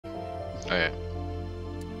Oh yeah.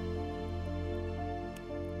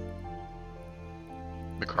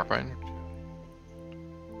 The carbine?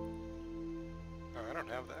 Oh, I don't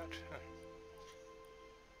have that. Huh.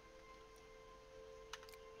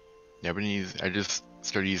 Yeah, but I just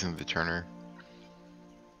started using the Turner.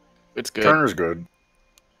 It's good. Turner's good.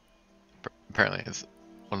 Apparently, it's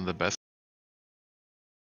one of the best.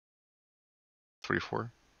 44.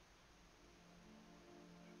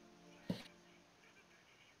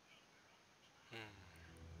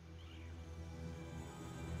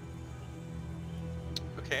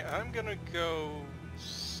 Okay, I'm gonna go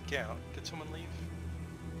scout. Did someone leave?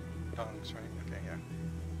 Dongs, right? Okay, yeah.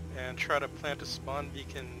 And try to plant a spawn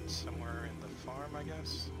beacon somewhere in the farm, I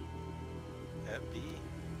guess. At B.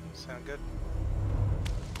 Sound good?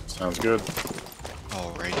 Sounds good.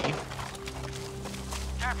 Alrighty.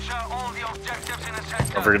 Capture all the objectives in a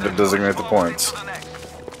sector. Don't forget to designate the points. Oh, yeah.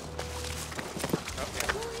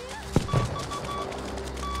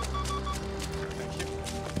 Thank you.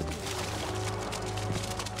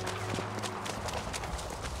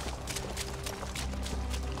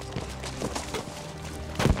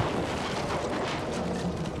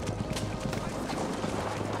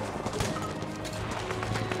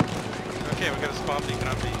 Okay, we got a spawn beacon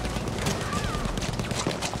on B.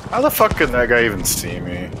 How the fuck could that guy even see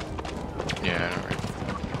me? Yeah, I know, right?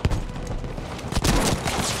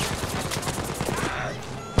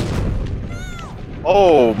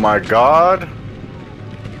 Oh my god!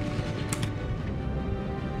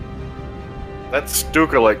 That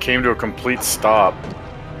Stuka like came to a complete stop.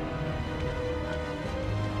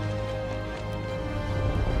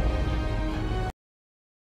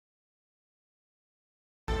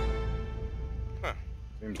 Huh.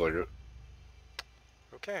 Seems like it.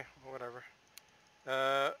 Okay, well, whatever.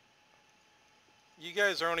 You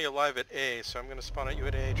guys are only alive at A, so I'm gonna spawn at you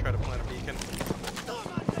at A, try to plant a beacon.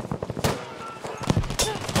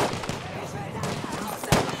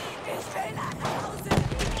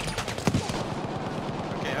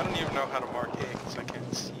 Okay, I don't even know how to mark A because I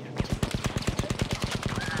can't see it.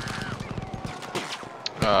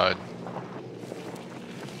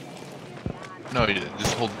 No,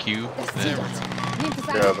 just hold Q. Then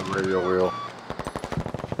Yeah, the radial wheel.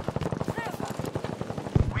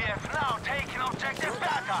 We have now taken objective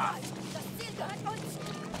Beta.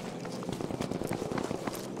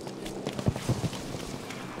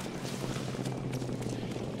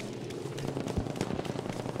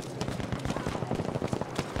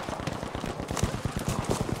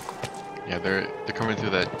 yeah, they're coming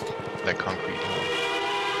through that concrete hole.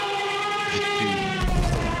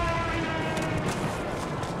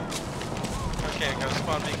 Okay, I got a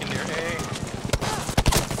spawn beacon near A.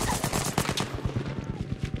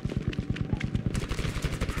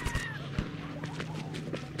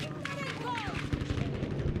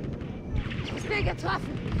 Ich bin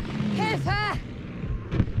getroffen! Hilfe!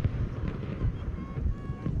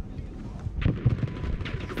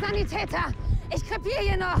 Sanitäter! Ich krepiere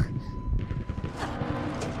hier noch!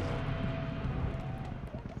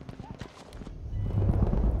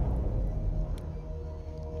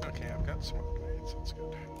 Okay, I've got smoke grenades, that's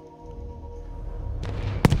good.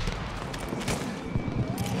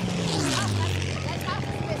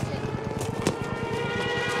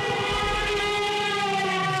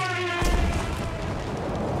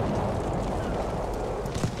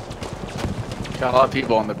 Got a lot of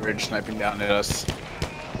people on the bridge sniping down at us.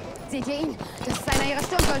 Seht ihr ihn? Das ist einer ihrer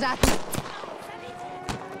Sturmsoldaten.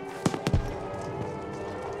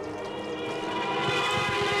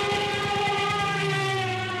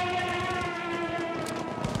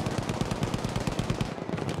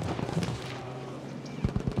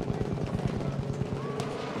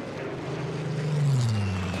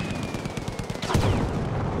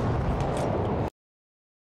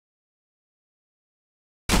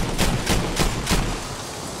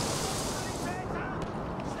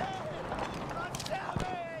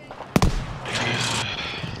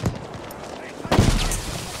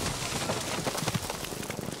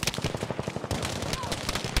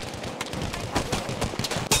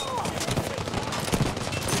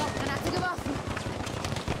 Granate geworfen.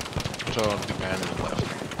 So the guy on the left.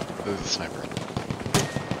 There's a sniper.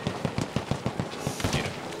 Yeah.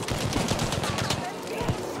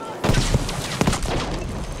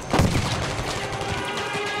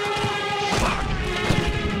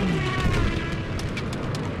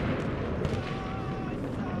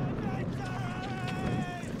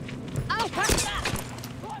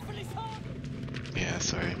 Yeah,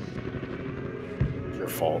 sorry. It's your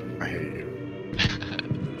fault. I hate you.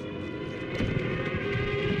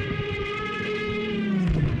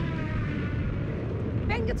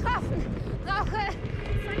 Bin getroffen! Brauche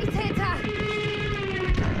Sanitäter!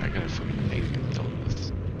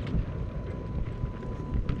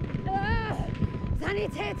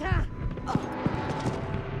 Sanitäter!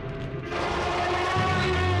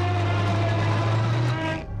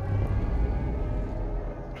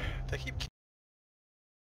 They keep.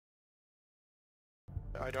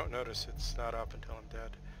 I don't notice it's not up until I'm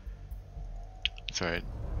dead. It's alright.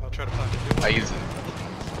 I'll try to find a new I one. use it.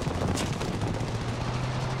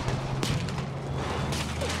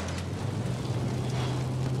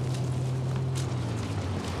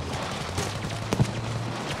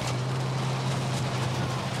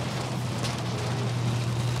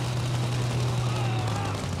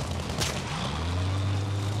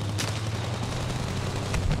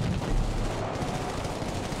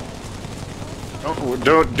 Oh,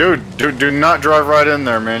 do not drive right in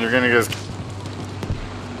there, man. You're gonna get.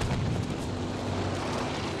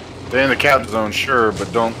 Stay in the cap zone, sure,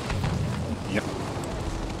 but don't. You know,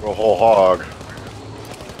 go whole hog.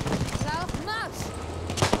 South March!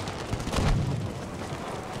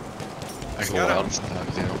 I go Got it. wild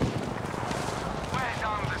sometimes, you know. Well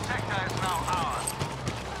done, the sector is now ours.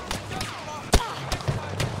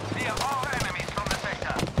 Clear all enemies from the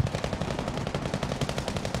sector.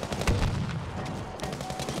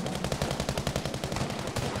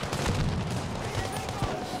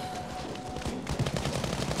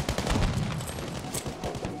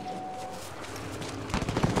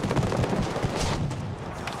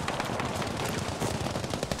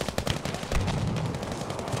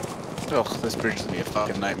 Ugh, this bridge is gonna be a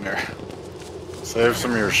fucking nightmare. Save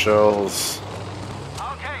some of your shells.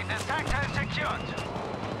 Okay, the sector is secured.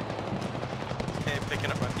 Okay,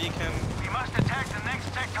 picking up my beacon. We must attack the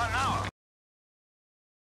next sector now.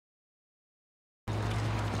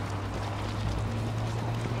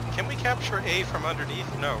 Can we capture A from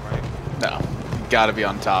underneath? No, right? No, you gotta be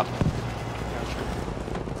on top. Gotcha.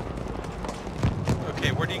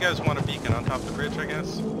 Okay, where do you guys want a beacon? On top of the bridge, I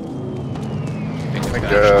guess? I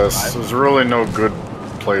guess there's really no good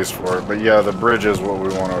place for it, but yeah, the bridge is what we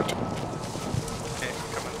want to. Okay,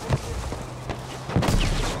 coming.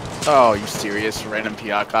 Oh, you serious? Random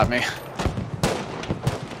PI caught me.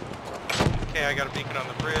 Okay, I got a beacon on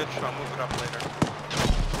the bridge. I'll move it up later.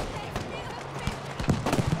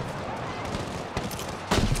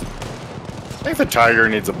 I think the Tiger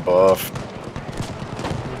needs a buff.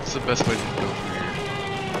 What's the best way to go from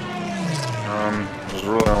here? There's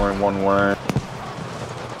really only one way.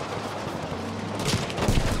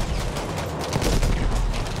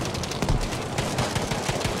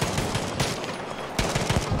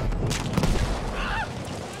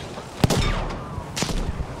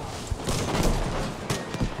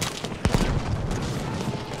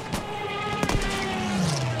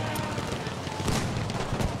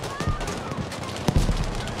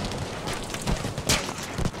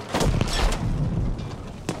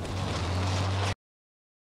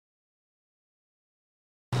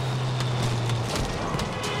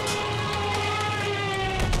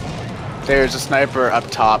 There's a sniper up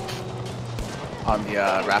top on the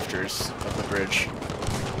rafters of the bridge.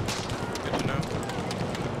 Good to know.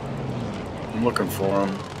 I'm looking for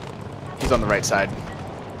him. He's on the right side.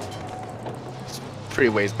 He's pretty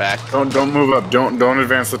ways back. Don't move up. Don't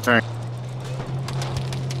advance the tank.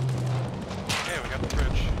 Okay, we got the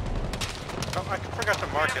bridge. Oh, I forgot to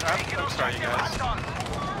mark it. I'm sorry, you guys.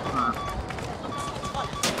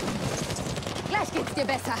 Gleich geht's dir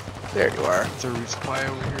besser. There you are. Is there a resupply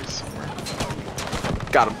over here somewhere?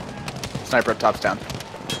 Got him. Sniper up top's down.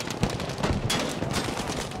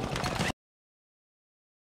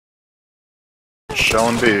 Shell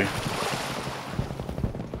and B.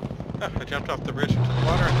 Oh, I jumped off the bridge into the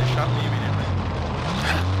water and they shot me immediately.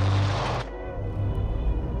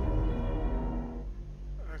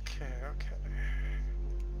 Okay.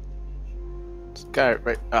 This guy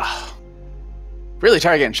right. Really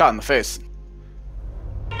tired of getting shot in the face.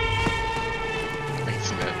 I can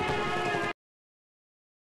see that.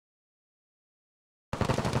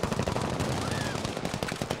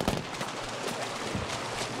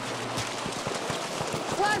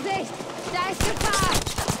 Vorsicht! Da ist Gefahr!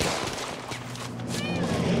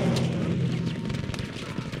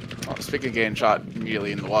 Oh, speaking of getting shot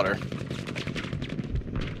immediately in the water.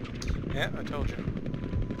 Yeah, I told you.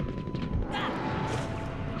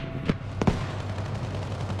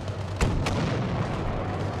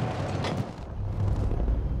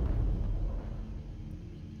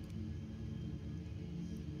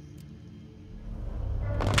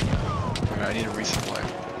 I need a resupply.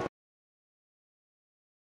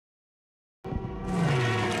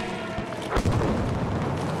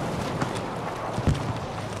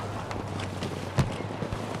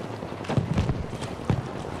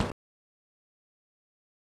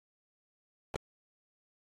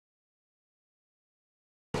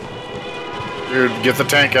 Dude, get the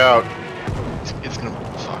tank out. It's gonna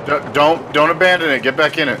fuck. Don't abandon it. Get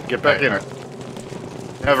back in it. Get back in it.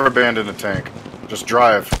 Never abandon a tank. Just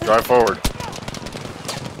drive. Drive forward.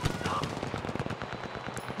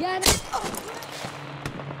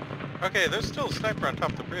 Okay, there's still a sniper on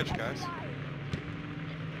top of the bridge, guys.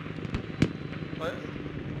 What?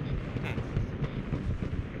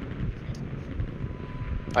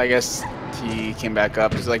 I guess he came back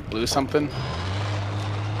up. He's like blew something.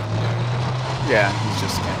 Yeah, he's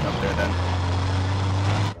just camping up there then.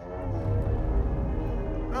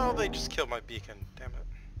 Oh, they just killed my beacon. Damn it.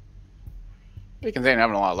 Beacons ain't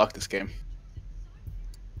having a lot of luck this game.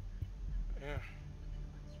 Yeah.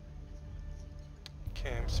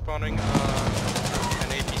 Okay, I'm spawning an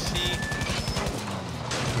APC.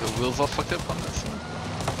 The wheels all fucked up on this.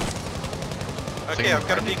 Okay, I've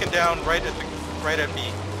got a beacon down right at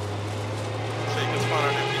B. So you can spawn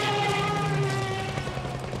on MPG.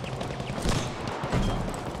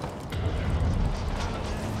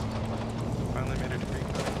 Finally made it to Greek.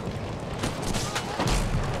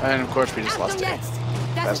 And of course we just lost it. Jetzt!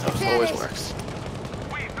 That Das ist stuff always gefährlich! works.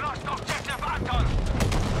 We've lost objective Anton.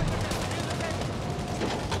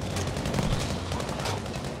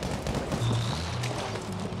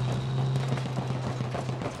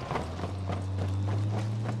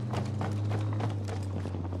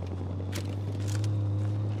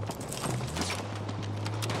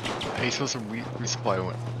 Hey, so some resupply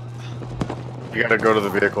went. You gotta go to the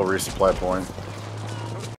vehicle resupply point.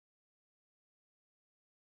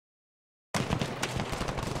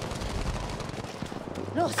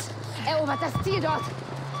 Los! Erobert das Ziel dort!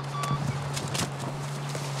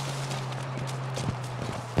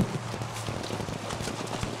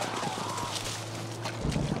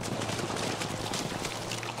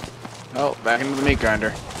 Oh, back into the meat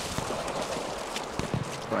grinder.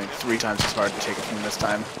 Going 3 times as hard to take it from this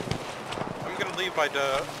time. I'm gonna leave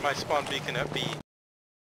my spawn beacon at B.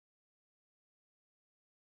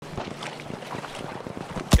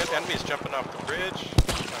 Get enemies jumping off the bridge.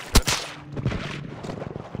 Not good.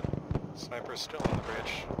 Sniper's still on the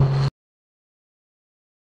bridge.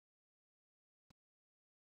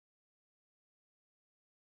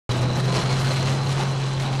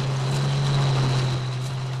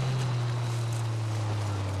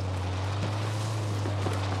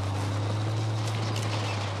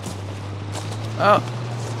 Oh,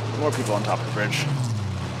 more people on top of the bridge.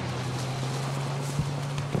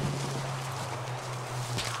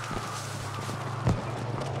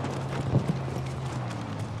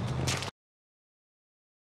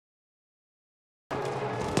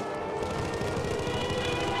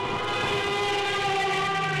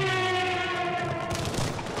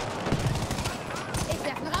 Ich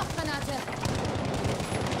werfe eine Rauchgranate!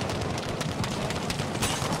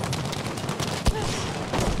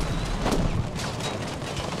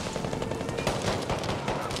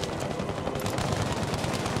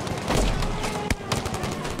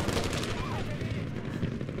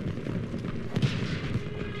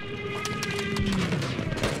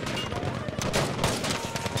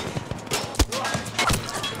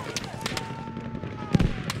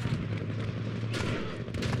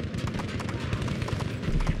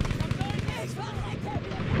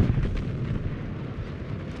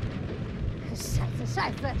 Scheiße,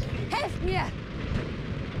 Scheiße! Helft mir!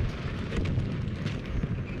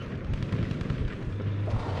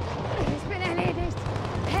 Ich bin erledigt!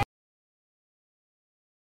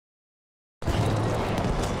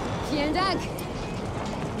 Vielen Dank!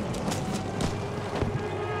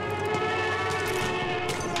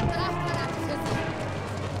 Rauchgranate für Sie!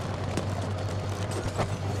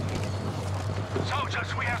 Soldiers,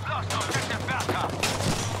 we have lost objective Bertha.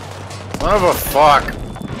 Son of a fuck!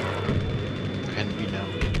 Enemy now.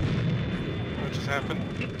 What just happened?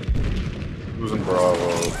 Losing Bravo.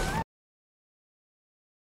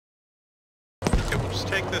 Okay, we'll just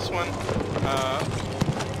take this one.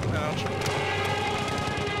 Ouch.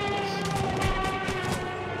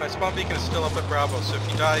 My spawn beacon is still up at Bravo, so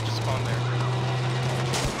if you die, just spawn there.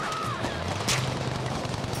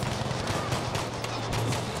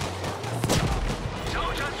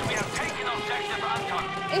 Soldiers, we have taken objective Anton.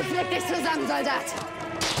 Ich flick dich zusammen, Soldat!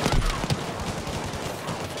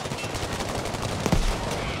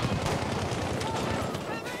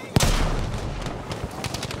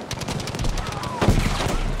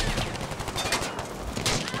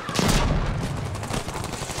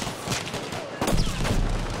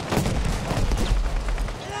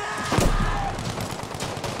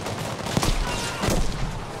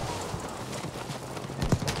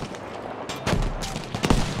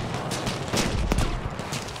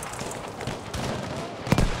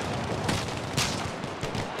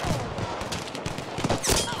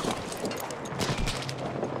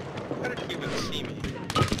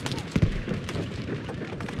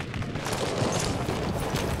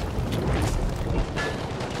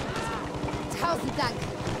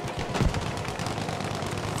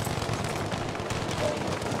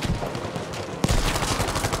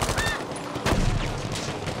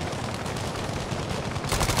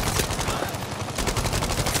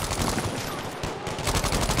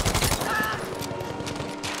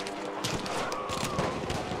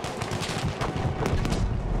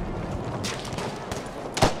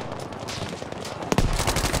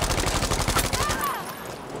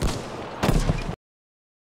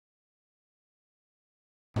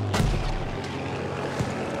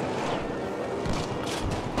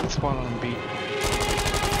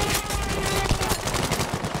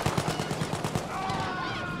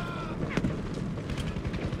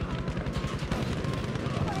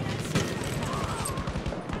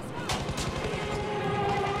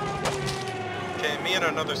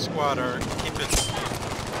 another squad are keeping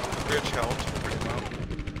the bridge held pretty well.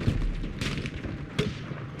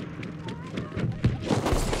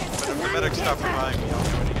 But if the medics stop reviving me, I'll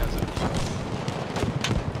know when he has it.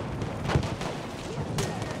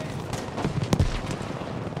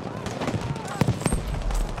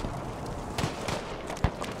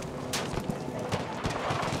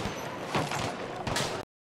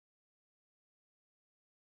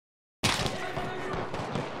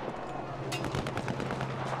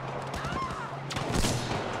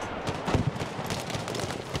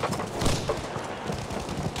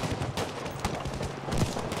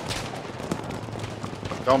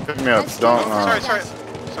 Don't pick me up. Don't.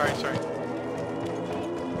 Sorry.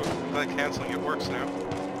 Glad canceling it works now.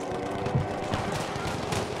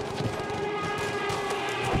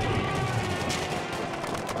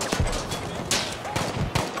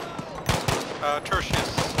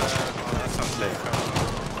 Tertius, well, that's unsafe.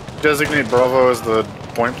 Designate Bravo as the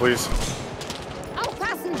point, please.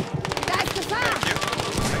 Aufpassen! Da ist Gefahr! Thank you.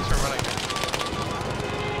 Thanks for running.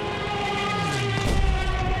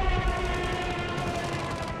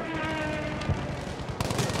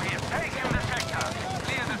 We have taken the sector.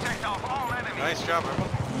 Clear the sector of all enemies. Nice job,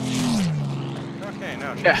 everyone. Okay,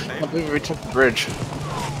 now she's Yeah, I safe. believe we took the bridge.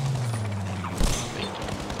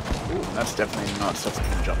 Ooh, that's definitely not stuff I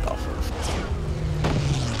can jump off of.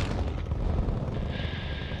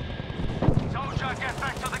 Soldier, get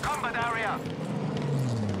back to the combat area.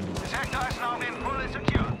 The sector is now been fully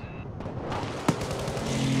secured.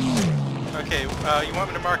 Okay, you want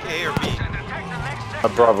me to mark A or B? To detect the next sector.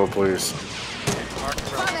 Bravo, please. Mark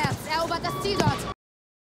Bravo. Vorwärts! Erobert das Ziel dort!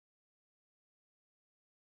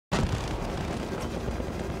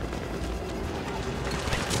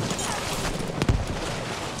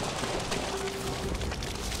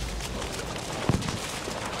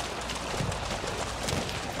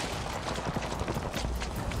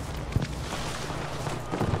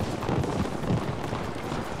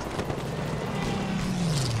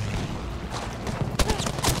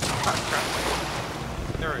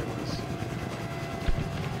 There he was.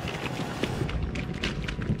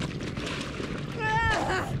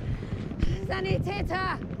 Ah!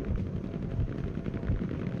 Sanitäter!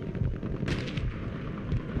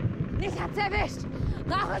 Mich hat's erwischt!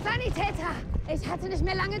 Brauche Sanitäter! Ich halte nicht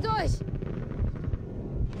mehr lange durch!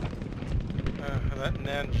 That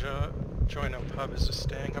Ninja join up hub is just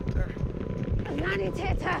staying up there.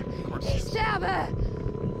 Sanitäter! Ich sterbe!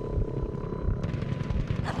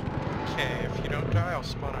 Okay, if you don't die, I'll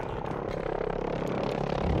spawn on you, Doc.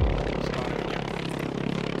 Spawn on you.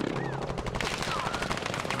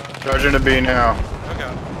 Charging to B now.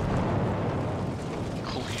 Okay.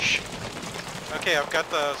 Holy shit. Okay, I've got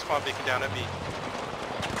the spawn beacon down at B.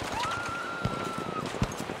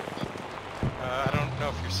 I don't know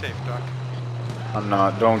if you're safe, Doc. I'm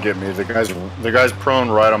not. Don't get me. The guy's prone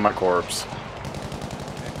right on my corpse.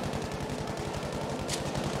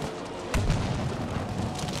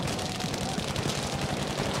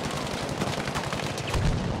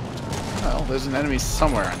 Well, there's an enemy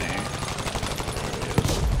somewhere on A.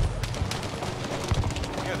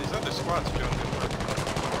 Yeah, these other squads are doing good work.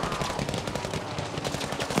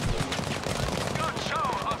 Good show.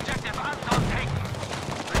 Objective Anton taken.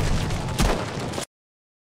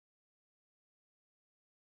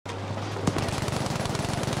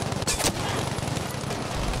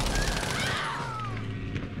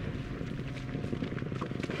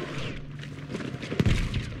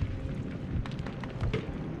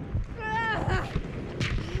 Ah!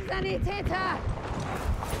 Sanitäter!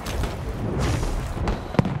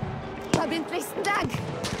 Verbindlichsten Dank!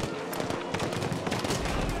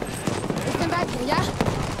 Ich bin bei dir, ja?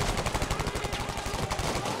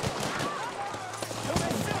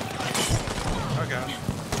 Okay.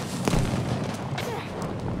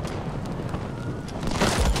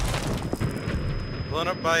 Blown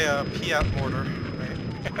up by a Piat mortar, right?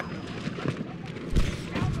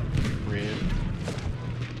 Red.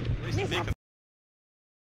 At least the beacon.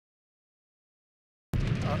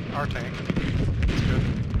 Our tank. That's good.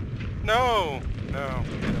 No! No,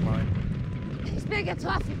 never mind. Ich bin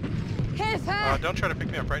getroffen! Hilfe! Don't try to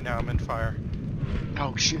pick me up right now, I'm in fire.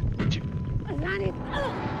 Oh shit. Sani...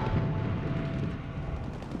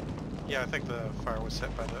 Yeah, I think the fire was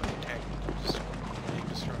set by the tank just being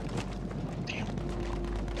destroyed. Damn.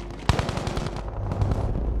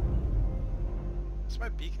 Is my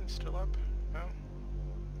beacon still up? No?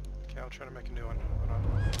 Okay, I'll try to make a new one. Hold on.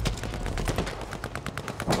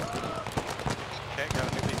 Okay,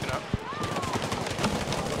 got a new beacon up.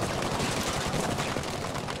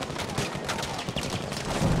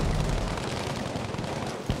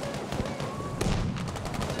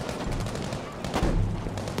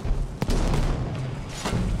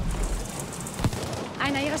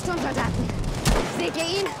 Soldaten. Seht ihr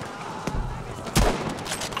ihn?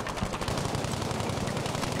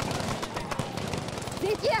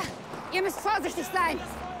 Seht ihr? Ihr müsst vorsichtig sein.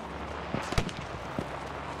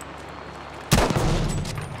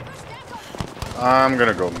 I'm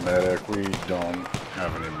gonna go medic. We don't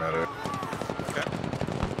have any medic. Okay.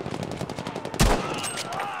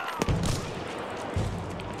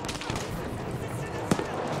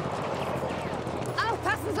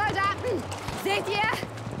 Aufpassen, Soldaten! Seht ihr?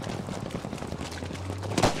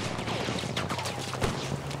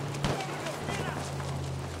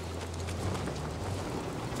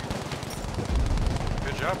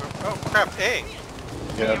 Good job. Oh crap! A.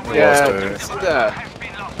 Yeah, we Yeah, lost I it. can see that.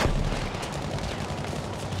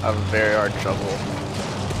 I have a very hard trouble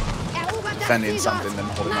Erobert das defending Ziel something dort. than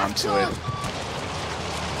holding on Macht to schon. it.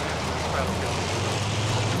 Battlefield.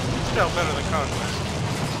 Still better than Conquest.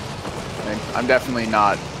 And I'm definitely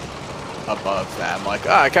not above that. I'm like,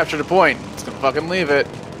 I captured a point. Let's gonna fucking leave it.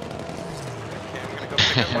 Okay, I'm gonna go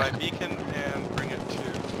pick up my beacon and bring it to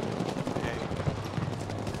A.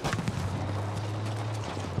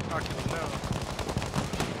 Oculus, no.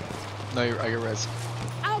 No, you're at your res.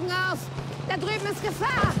 Augen auf! Da drüben ist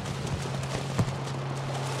Gefahr!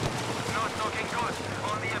 Not looking good.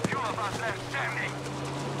 Only a few of us left standing.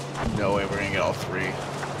 No way we're gonna get all 3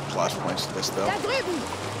 plus points to this though. Da drüben!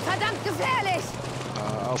 Verdammt gefährlich!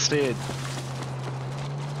 I'll stay at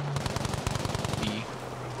B.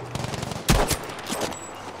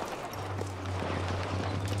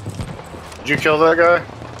 Did you kill that guy? Yeah.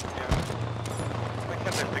 Why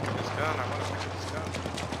can't I pick up his gun? I want to pick up his gun.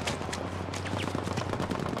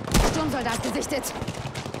 Sturmsoldat gesichtet!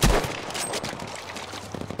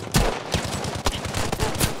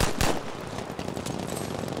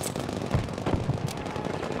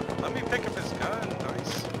 Let me pick up his gun.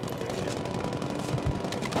 Nice.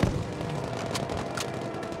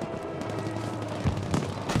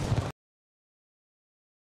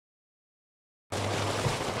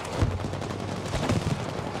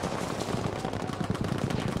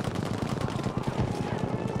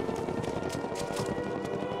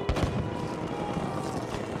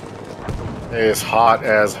 It's hot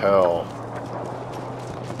as hell.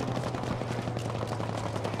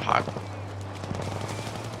 Hot.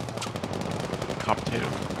 Hot potato.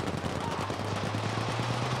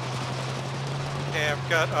 Okay, I've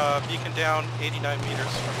got beacon down 89 meters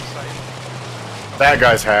from the site. That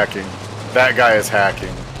guy's hacking. That guy is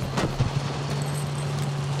hacking.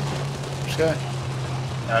 Okay.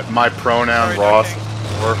 My pronoun Sorry, Ross. King.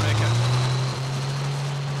 Or Make it.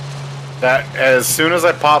 that as soon as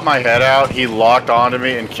I popped my head out, he locked onto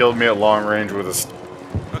me and killed me at long range with a.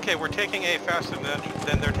 Okay, we're taking A faster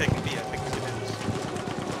than they're taking B. I think we can do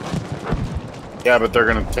this. Yeah, but they're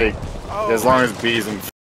gonna take Oh, as long as B's and.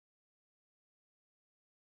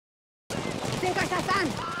 Seht euch das an!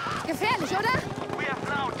 Gefährlich, oder? We have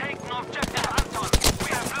now taken objective Anton.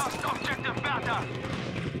 We have lost objective Bertha.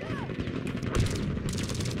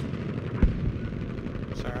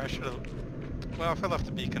 Sorry, I should have. Well, if I left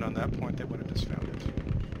the beacon on that point, they would have just found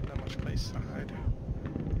it. Not much place to hide.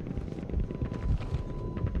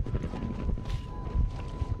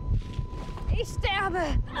 Ich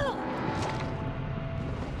sterbe!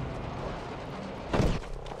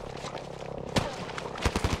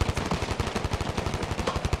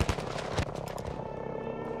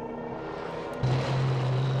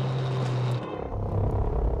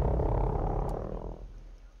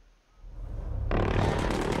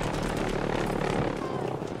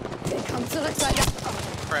 Willkommen zurück, Soldat!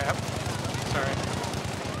 Crap. Sorry.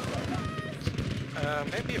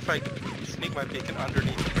 Maybe if I sneak my beacon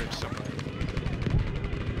underneath the bridge somewhere.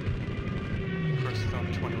 Of course, it's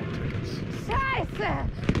only 21 tickets. Scheiße!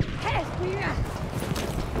 Helft mir!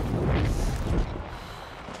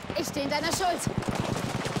 Ich stehe in deiner Schuld!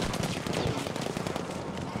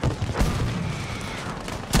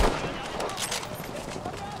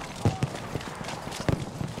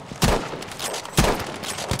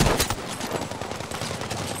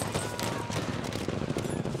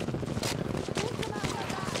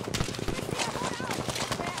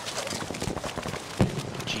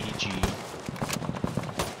 GG.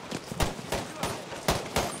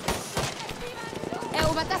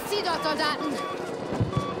 Erobert das Ziel dort, Soldaten!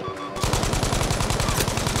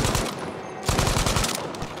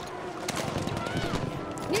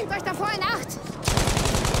 Nehmt euch davor in Acht!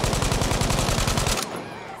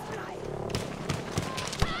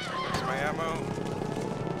 Here's my ammo.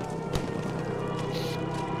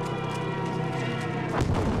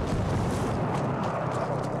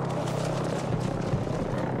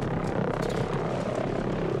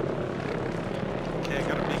 Okay, I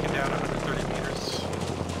got a beacon down 130 meters.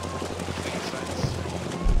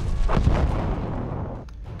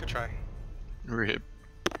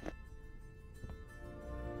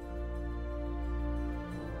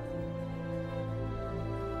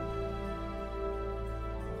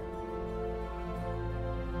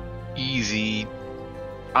 Easy.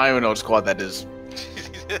 I don't even know what squad that is.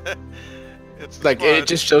 It's Like, squad it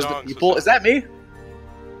just shows the Dongs with people. Is that me?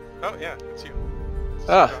 Oh yeah, it's you.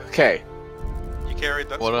 Oh, okay. You carried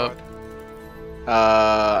that What squad.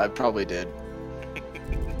 up? I probably did.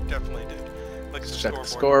 Definitely did. Look at the Check the scoreboard.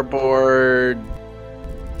 scoreboard.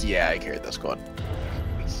 Yeah, I carried that squad.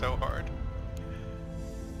 It's so hard.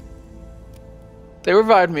 They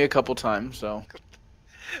revived me a couple times, so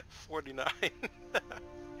 49.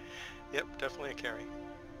 Yep, definitely a carry.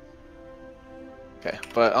 okay.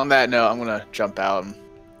 But on that note, I'm gonna jump out. I'm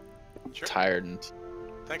Sure. tired and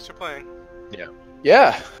Thanks for playing.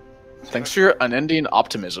 yeah. Thanks for your unending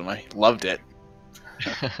optimism. I loved it.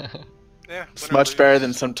 Yeah. It's win or much better lose.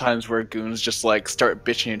 than sometimes where goons just like start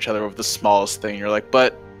bitching each other over the smallest thing. You're like,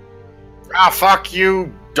 but Ah, fuck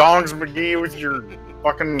you, Dongs McGee, with your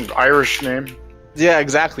fucking Irish name. yeah,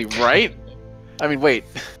 exactly, right? I mean, wait.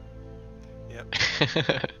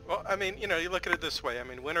 Yep. Well, I mean, you know, you look at it this way. I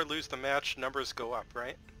mean, win or lose the match, numbers go up,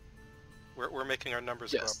 right? We're making our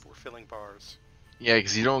numbers go Yes. up. We're filling bars. Yeah,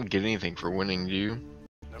 because you don't get anything for winning, do you?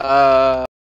 Nope.